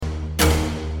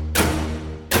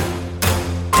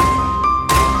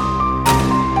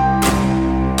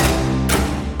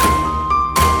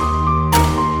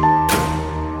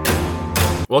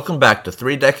Welcome back to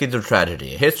 3 Decades of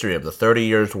Tragedy, a history of the 30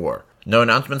 Years' War. No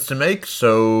announcements to make,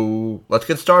 so let's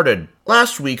get started.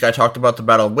 Last week I talked about the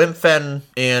Battle of Wimpfen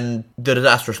and the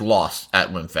disastrous loss at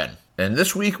Wimpfen. And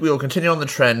this week we will continue on the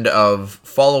trend of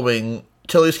following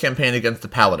Tilly's campaign against the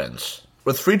Paladins.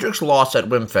 With Friedrich's loss at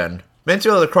Wimpfen,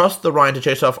 Mansfield had crossed the Rhine to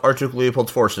chase off Archduke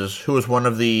Leopold's forces, who was one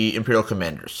of the imperial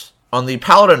commanders. On the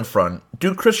Paladin front,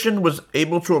 Duke Christian was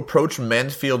able to approach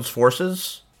Mansfield's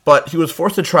forces, but he was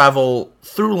forced to travel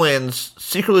through lands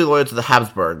secretly loyal to the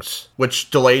Habsburgs,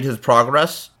 which delayed his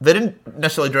progress. They didn't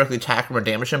necessarily directly attack him or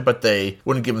damage him, but they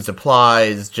wouldn't give him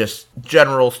supplies, just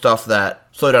general stuff that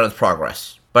slowed down his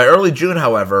progress. By early June,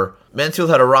 however,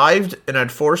 Mansfield had arrived and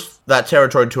had forced that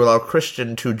territory to allow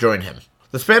Christian to join him.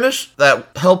 The Spanish that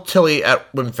helped Tilly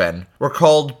at Wimpfen were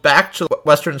called back to the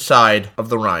western side of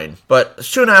the Rhine, but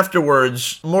soon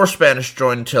afterwards, more Spanish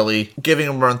joined Tilly, giving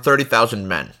him around 30,000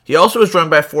 men. He also was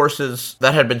joined by forces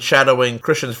that had been shadowing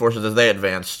Christian's forces as they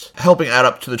advanced, helping add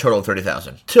up to the total of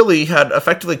 30,000. Tilly had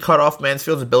effectively cut off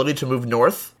Mansfield's ability to move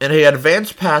north, and he had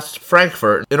advanced past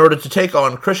Frankfurt in order to take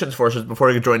on Christian's forces before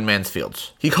he could join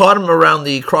Mansfield's. He caught him around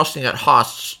the crossing at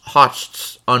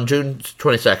Hosts on June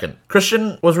 22nd.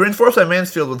 Christian was reinforced by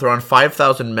Mansfield with around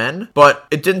 5,000 men, but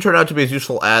it didn't turn out to be as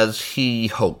useful as he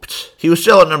hoped. He was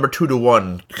still at number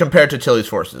 2-1 compared to Tilly's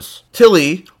forces.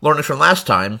 Tilly, learning from last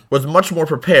time, was much more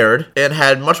prepared and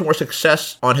had much more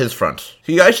success on his front.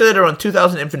 He isolated around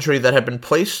 2,000 infantry that had been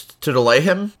placed to delay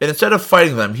him, and instead of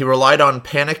fighting them, he relied on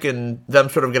panic and them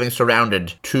sort of getting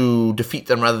surrounded to defeat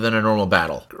them rather than a normal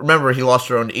battle. Remember, he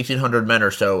lost around 1,800 men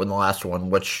or so in the last one,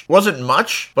 which wasn't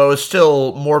much, but was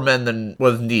still more men than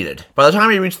was needed. By the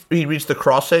time he reached the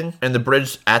crossing and the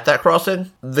bridge at that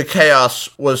crossing, the chaos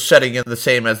was setting in the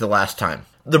same as the last time.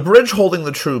 The bridge holding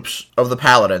the troops of the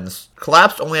Paladins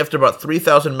collapsed only after about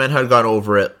 3,000 men had gone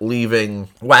over it, leaving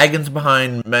wagons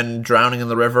behind, men drowning in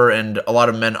the river, and a lot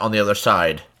of men on the other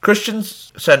side.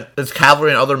 Christians sent his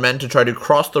cavalry and other men to try to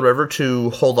cross the river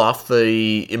to hold off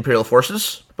the imperial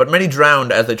forces, but many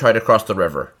drowned as they tried to cross the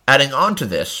river. Adding on to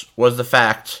this was the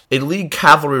fact a League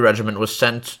cavalry regiment was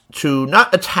sent to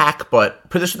not attack, but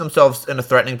position themselves in a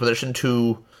threatening position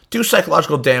to do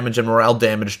psychological damage and morale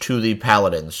damage to the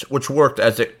Paladins, which worked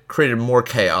as it created more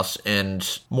chaos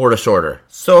and more disorder.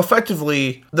 So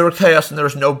effectively, there was chaos and there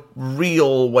was no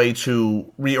real way to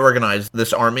reorganize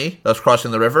this army that was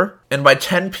crossing the river. And by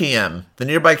 10 p.m., the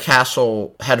nearby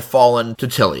castle had fallen to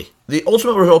Tilly. The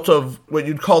ultimate result of what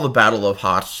you'd call the Battle of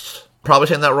Hosts, probably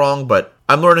saying that wrong, but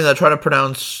I'm learning that trying to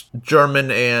pronounce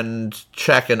German and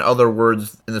Czech and other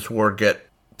words in this war get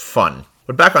fun.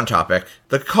 But back on topic,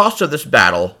 the cost of this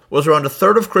battle was around a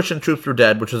third of Christian troops were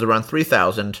dead, which is around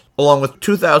 3,000, along with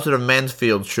 2,000 of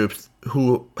Mansfield's troops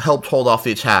who helped hold off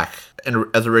the attack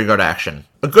as a rearguard action.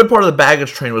 A good part of the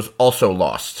baggage train was also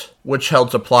lost, which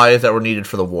held supplies that were needed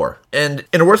for the war. And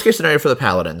in a worst-case scenario for the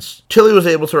Paladins, Tilly was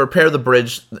able to repair the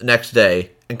bridge the next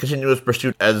day and continue his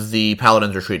pursuit as the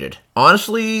Paladins retreated.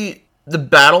 Honestly, the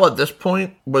battle at this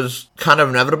point was kind of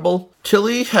inevitable.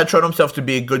 Tilly had shown himself to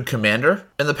be a good commander,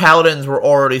 and the Paladins were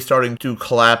already starting to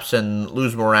collapse and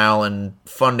lose morale and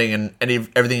funding and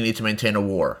everything you need to maintain a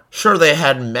war. Sure, they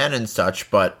had men and such,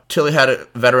 but Tilly had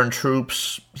veteran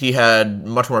troops, he had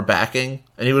much more backing,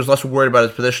 and he was less worried about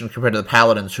his position compared to the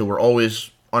Paladins, who were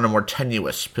always on a more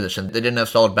tenuous position. They didn't have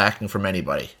solid backing from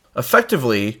anybody.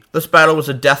 Effectively, this battle was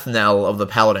a death knell of the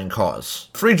Paladin cause.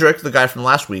 Friedrich, the guy from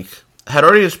last week, had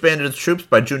already disbanded its troops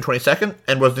by June 22nd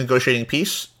and was negotiating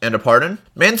peace and a pardon.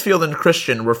 Mansfield and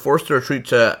Christian were forced to retreat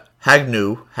to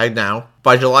Hagnau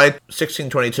by July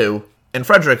 1622, and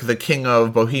Frederick, the King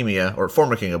of Bohemia, or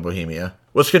former King of Bohemia,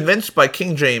 was convinced by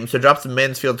King James to drop the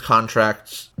Mansfield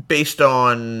contracts based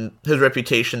on his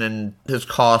reputation and his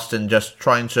cost and just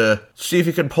trying to see if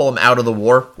he could pull him out of the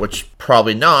war, which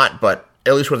probably not, but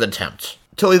at least with an attempt.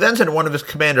 Tilly then sent one of his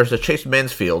commanders to chase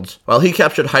Mansfield, while he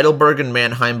captured Heidelberg and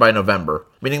Mannheim by November,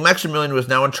 meaning Maximilian was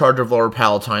now in charge of Lower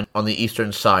Palatine on the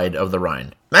eastern side of the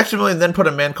Rhine. Maximilian then put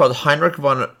a man called Heinrich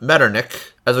von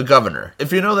Metternich as a governor.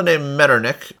 If you know the name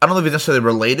Metternich, I don't know if he's necessarily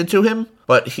related to him,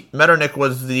 but Metternich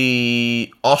was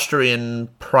the Austrian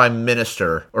prime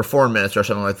minister, or foreign minister, or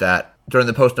something like that, during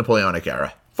the post-Napoleonic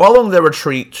era. Following their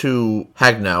retreat to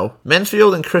Hagnau,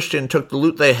 Mansfield and Christian took the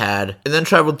loot they had and then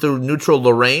traveled through neutral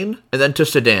Lorraine and then to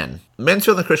Sedan.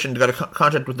 Mansfield and Christian got a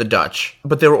contract with the Dutch,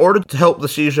 but they were ordered to help the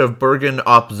siege of Bergen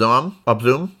op Zoom.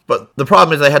 But the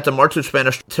problem is they had to march through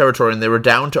Spanish territory and they were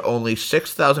down to only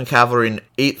 6,000 cavalry and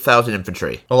 8,000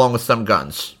 infantry, along with some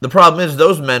guns. The problem is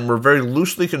those men were very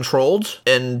loosely controlled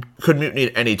and could mutiny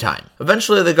at any time.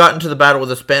 Eventually they got into the battle with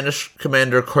the Spanish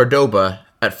commander Cordoba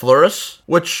at Fleurus,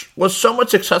 which was somewhat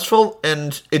successful,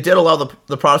 and it did allow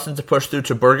the Protestants to push through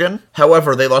to Bergen.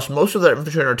 However, they lost most of their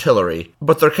infantry and artillery,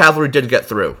 but their cavalry did get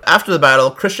through. After the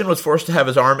battle, Christian was forced to have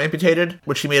his arm amputated,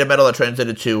 which he made a medal that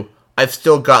translated to, "I've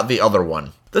still got the other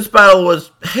one." This battle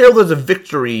was hailed as a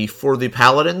victory for the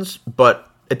Paladins, but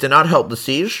it did not help the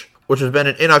siege, which was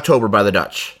abandoned in October by the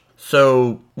Dutch.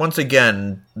 So, once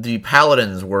again, the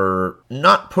Paladins were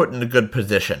not put in a good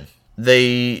position.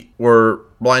 They were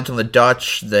reliant on the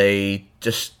Dutch, they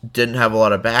just didn't have a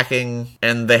lot of backing,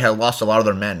 and they had lost a lot of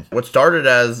their men. What started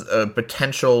as a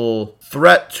potential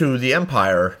threat to the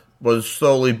Empire was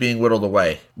slowly being whittled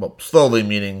away. Well, slowly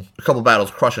meaning a couple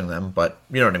battles crushing them, but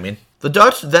you know what I mean. The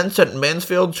Dutch then sent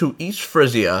Mansfield to East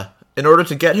Frisia in order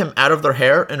to get him out of their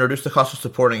hair and reduce the cost of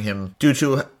supporting him due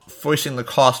to foisting the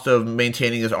cost of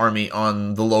maintaining his army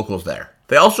on the locals there.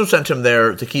 They also sent him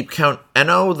there to keep Count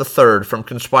Enno III from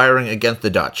conspiring against the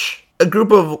Dutch. A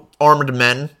group of armed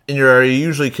men in your area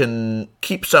usually can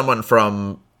keep someone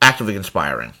from actively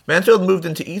conspiring. Mansfield moved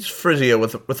into East Frisia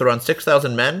with around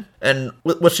 6,000 men and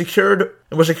was secured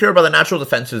by the natural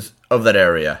defenses of that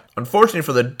area. Unfortunately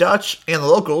for the Dutch and the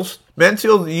locals,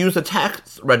 Mansfield used the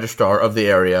tax registrar of the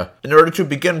area in order to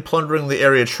begin plundering the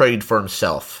area trade for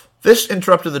himself. This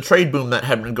interrupted the trade boom that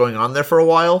had been going on there for a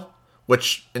while,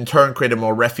 which in turn created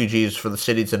more refugees for the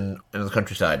cities and the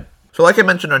countryside. So like I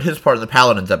mentioned on his part in the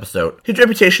Paladins episode, his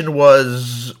reputation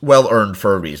was well-earned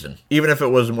for a reason, even if it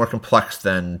was more complex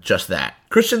than just that.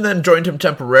 Christian then joined him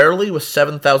temporarily with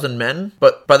 7,000 men,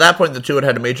 but by that point the two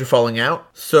had a major falling out,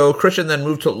 so Christian then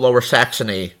moved to Lower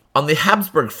Saxony. On the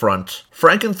Habsburg front,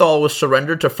 Frankenthal was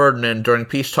surrendered to Ferdinand during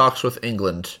peace talks with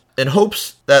England, in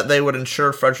hopes that they would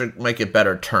ensure Frederick might get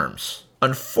better terms.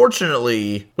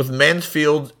 Unfortunately, with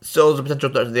Mansfield still as a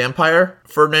potential threat to the Empire,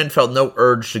 Ferdinand felt no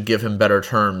urge to give him better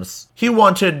terms. He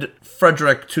wanted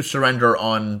Frederick to surrender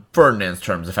on Ferdinand's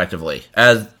terms, effectively,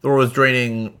 as the war was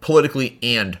draining politically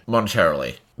and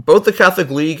monetarily. Both the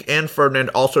Catholic League and Ferdinand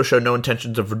also showed no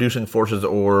intentions of reducing forces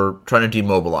or trying to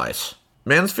demobilize.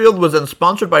 Mansfield was then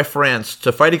sponsored by France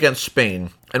to fight against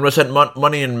Spain and was sent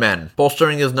money and men,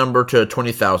 bolstering his number to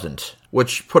 20,000,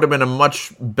 which put him in a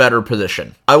much better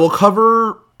position. I will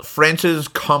cover France's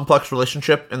complex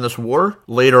relationship in this war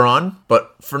later on,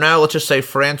 but for now, let's just say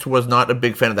France was not a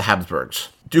big fan of the Habsburgs.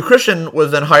 Duke Christian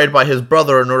was then hired by his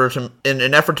brother in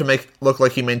an effort to make look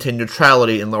like he maintained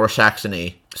neutrality in Lower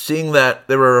Saxony, seeing that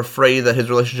they were afraid that his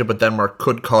relationship with Denmark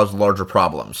could cause larger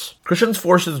problems. Christian's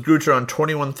forces grew to around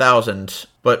 21,000,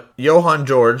 but Johann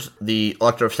George, the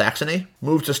Elector of Saxony,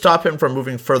 moved to stop him from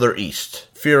moving further east,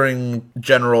 fearing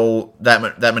general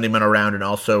that many men around and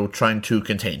also trying to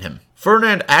contain him.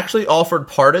 Ferdinand actually offered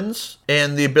pardons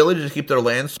and the ability to keep their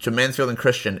lands to Mansfield and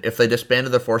Christian if they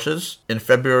disbanded their forces in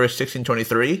February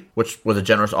 1623, which was a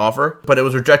generous offer, but it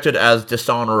was rejected as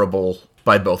dishonorable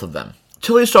by both of them.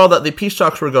 Tilly saw that the peace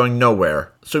talks were going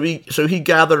nowhere, so he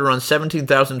gathered around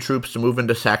 17,000 troops to move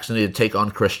into Saxony to take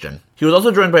on Christian. He was also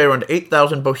joined by around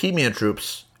 8,000 Bohemian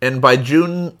troops, and by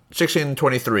June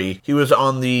 1623, he was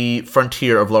on the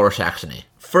frontier of Lower Saxony.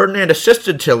 Ferdinand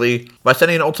assisted Tilly by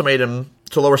sending an ultimatum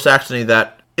to Lower Saxony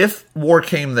that if war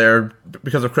came there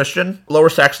because of Christian, Lower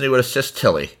Saxony would assist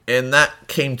Tilly. And that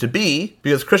came to be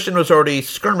because Christian was already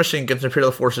skirmishing against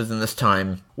imperial forces in this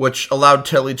time, which allowed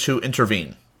Tilly to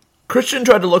intervene. Christian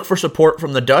tried to look for support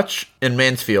from the Dutch in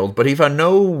Mansfield, but he found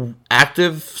no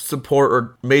active support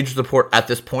or major support at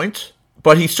this point.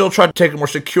 But he still tried to take a more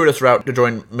circuitous route to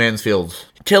join Mansfield.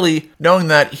 Tilly, knowing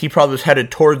that he probably was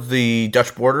headed towards the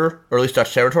Dutch border, or at least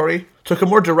Dutch territory, took a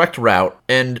more direct route,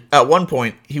 and at one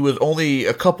point, he was only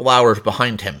a couple hours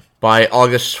behind him by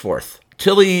August 4th.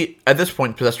 Tilly, at this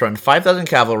point, possessed around 5,000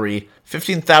 cavalry,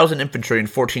 15,000 infantry, and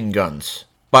 14 guns.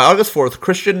 By August 4th,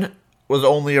 Christian was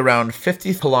only around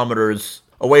 50 kilometers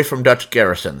away from Dutch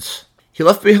garrisons. He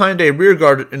left behind a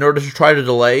rearguard in order to try to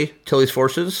delay Tilly's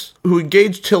forces, who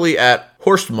engaged Tilly at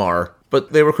Horstmar,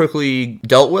 but they were quickly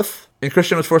dealt with, and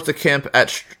Christian was forced to camp at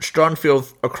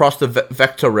Stronfield across the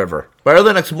Vecta River. By early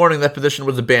the next morning, that position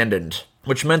was abandoned,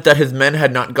 which meant that his men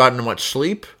had not gotten much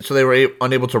sleep, so they were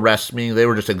unable to rest, meaning they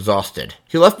were just exhausted.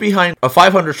 He left behind a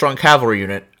 500-strong cavalry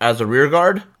unit as a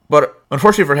rearguard, but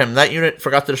unfortunately for him, that unit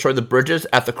forgot to destroy the bridges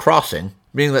at the crossing,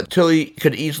 meaning that Tilly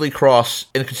could easily cross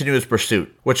and continue his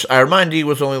pursuit, which I remind you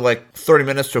was only like 30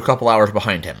 minutes to a couple hours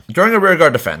behind him. During a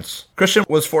rearguard defense, Christian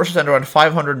was forced to send around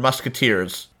 500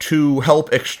 musketeers to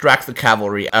help extract the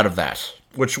cavalry out of that,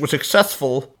 which was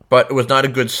successful, but it was not a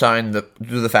good sign due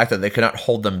to the fact that they could not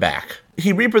hold them back.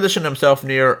 He repositioned himself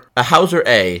near a Hauser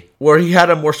A, where he had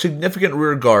a more significant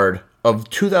rear guard of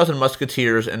 2,000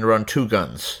 musketeers and around 2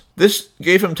 guns. This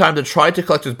gave him time to try to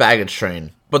collect his baggage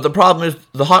train, but the problem is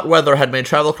the hot weather had made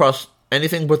travel across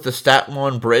anything but the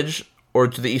Stadtlohn bridge or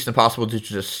to the east impossible due to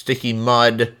just sticky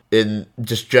mud and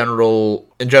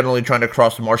generally trying to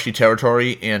cross marshy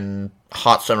territory in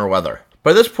hot summer weather.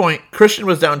 By this point, Christian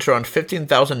was down to around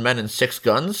 15,000 men and 6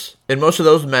 guns, and most of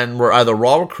those men were either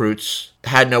raw recruits,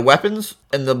 had no weapons,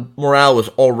 and the morale was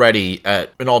already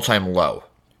at an all-time low.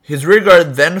 His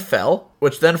rearguard then fell,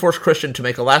 which then forced Christian to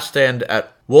make a last stand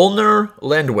at Wollner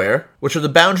Landwehr, which was the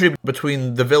boundary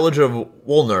between the village of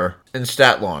Wollner and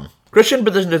Stadtlohn. Christian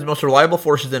positioned his most reliable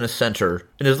forces in his center,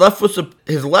 and his left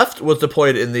was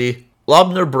deployed in the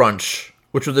Lobner Brunch,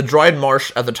 which was a dried marsh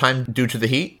at the time due to the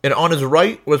heat, and on his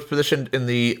right was positioned in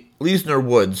the Liesner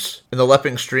Woods in the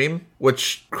Lepping Stream,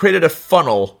 which created a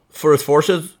funnel for his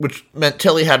forces, which meant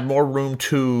Tilly had more room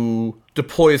to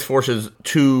deploy his forces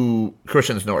to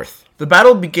Christian's north. The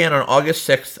battle began on August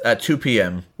 6th at 2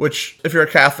 p.m., which, if you're a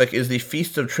Catholic, is the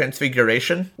Feast of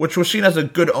Transfiguration, which was seen as a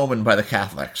good omen by the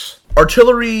Catholics.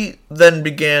 Artillery then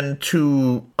began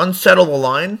to unsettle the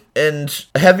line, and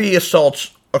heavy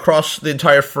assaults across the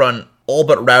entire front all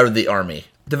but routed the army.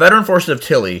 The veteran forces of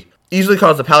Tilly easily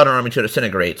caused the Paladin army to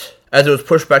disintegrate, as it was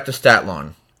pushed back to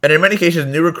Stadtlohn. And in many cases,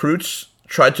 new recruits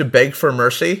tried to beg for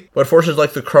mercy, but forces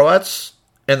like the Croats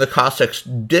and the Cossacks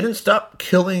didn't stop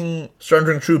killing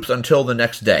surrendering troops until the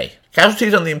next day.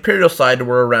 Casualties on the Imperial side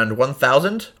were around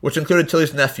 1,000, which included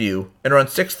Tilly's nephew, and around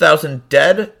 6,000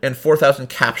 dead and 4,000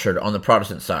 captured on the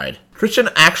Protestant side. Christian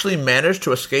actually managed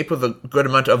to escape with a good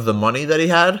amount of the money that he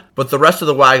had, but the rest of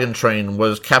the wagon train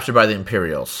was captured by the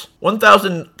Imperials.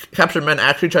 1,000 captured men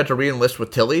actually tried to re-enlist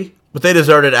with Tilly, but they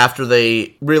deserted after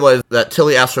they realized that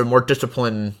Tilly asked for more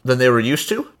discipline than they were used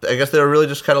to. I guess they were really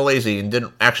just kind of lazy and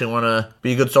didn't actually want to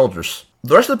be good soldiers.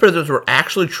 The rest of the prisoners were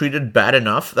actually treated bad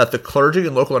enough that the clergy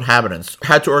and local inhabitants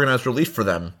had to organize relief for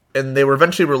them, and they were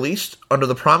eventually released under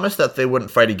the promise that they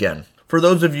wouldn't fight again. For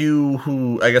those of you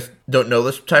who, I guess, don't know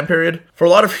this time period, for a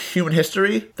lot of human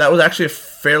history, that was actually a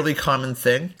fairly common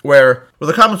thing, where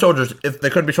the common soldiers, if they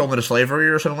couldn't be sold into slavery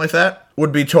or something like that,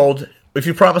 would be told, if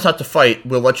you promise not to fight,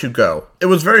 we'll let you go. It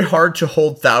was very hard to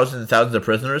hold thousands and thousands of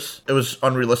prisoners. It was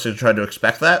unrealistic to try to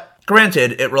expect that.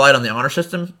 Granted, it relied on the honor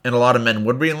system, and a lot of men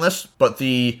would re-enlist, but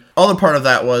the other part of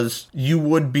that was you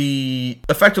would be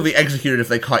effectively executed if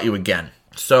they caught you again.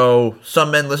 So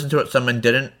some men listened to it, some men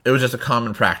didn't. It was just a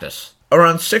common practice.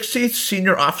 Around 60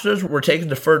 senior officers were taken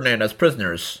to Ferdinand as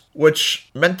prisoners, which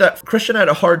meant that Christian had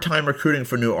a hard time recruiting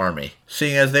for new army,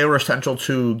 seeing as they were essential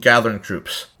to gathering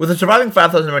troops. With the surviving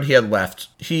 5,000 men he had left,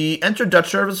 he entered Dutch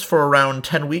service for around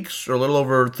 10 weeks, or a little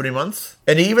over 3 months,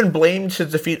 and he even blamed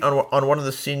his defeat on one of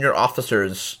the senior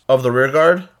officers of the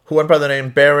rearguard, who went by the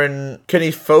name Baron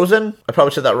Kniefhosen. I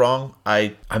probably said that wrong.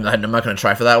 I'm not going to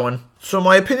try for that one. So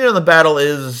my opinion on the battle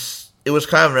is, it was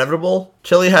kind of inevitable.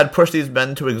 Tilly had pushed these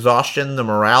men to exhaustion, the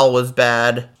morale was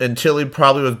bad, and Tilly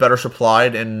probably was better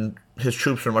supplied, and his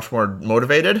troops were much more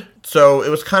motivated. So it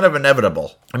was kind of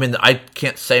inevitable. I mean, I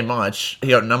can't say much.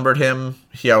 He outnumbered him,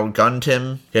 he outgunned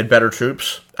him, he had better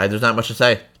troops. There's not much to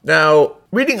say. Now,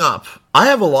 reading up, I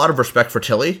have a lot of respect for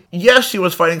Tilly. Yes, he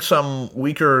was fighting some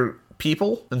weaker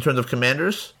people in terms of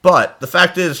commanders, but the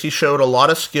fact is he showed a lot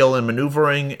of skill in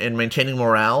maneuvering and maintaining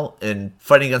morale and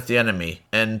fighting against the enemy,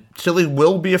 and Tilly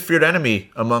will be a feared enemy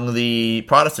among the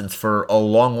Protestants for a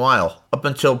long while, up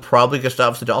until probably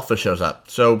Gustavus Adolphus shows up,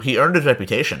 so he earned his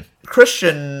reputation.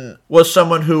 Christian was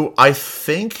someone who I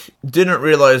think didn't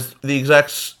realize the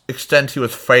exact extent he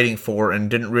was fighting for and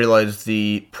didn't realize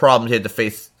the problems he had to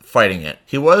face fighting it.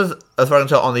 He was, as far as I can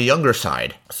tell, on the younger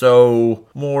side, so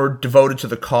more devoted to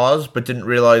the cause, but didn't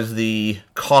realize the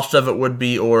cost of it would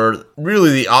be, or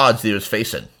really the odds that he was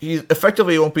facing. He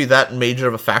effectively won't be that major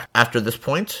of a factor after this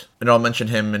point, and I'll mention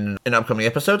him in upcoming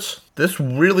episodes. This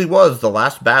really was the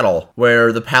last battle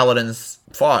where the Paladins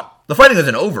fought. The fighting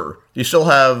isn't over. You still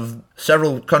have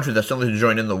several countries that still need to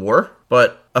join in the war,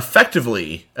 but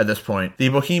effectively, at this point, the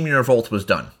Bohemian Revolt was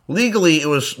done. Legally, it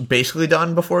was basically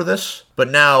done before this, but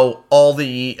now all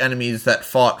the enemies that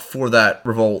fought for that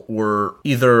revolt were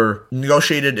either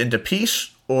negotiated into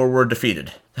peace or were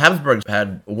defeated. The Habsburgs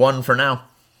had won for now.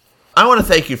 I want to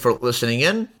thank you for listening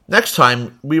in. Next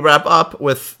time, we wrap up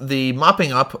with the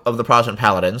mopping up of the Protestant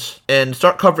Paladins and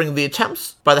start covering the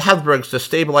attempts by the Habsburgs to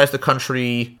stabilize the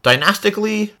country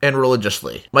dynastically and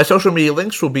religiously. My social media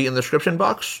links will be in the description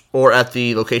box or at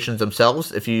the locations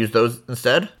themselves if you use those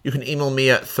instead. You can email me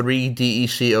at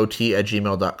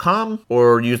 3decot@gmail.com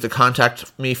or use the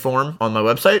contact me form on my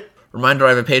website. Reminder,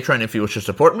 I have a Patreon if you wish to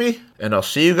support me, and I'll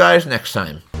see you guys next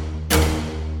time.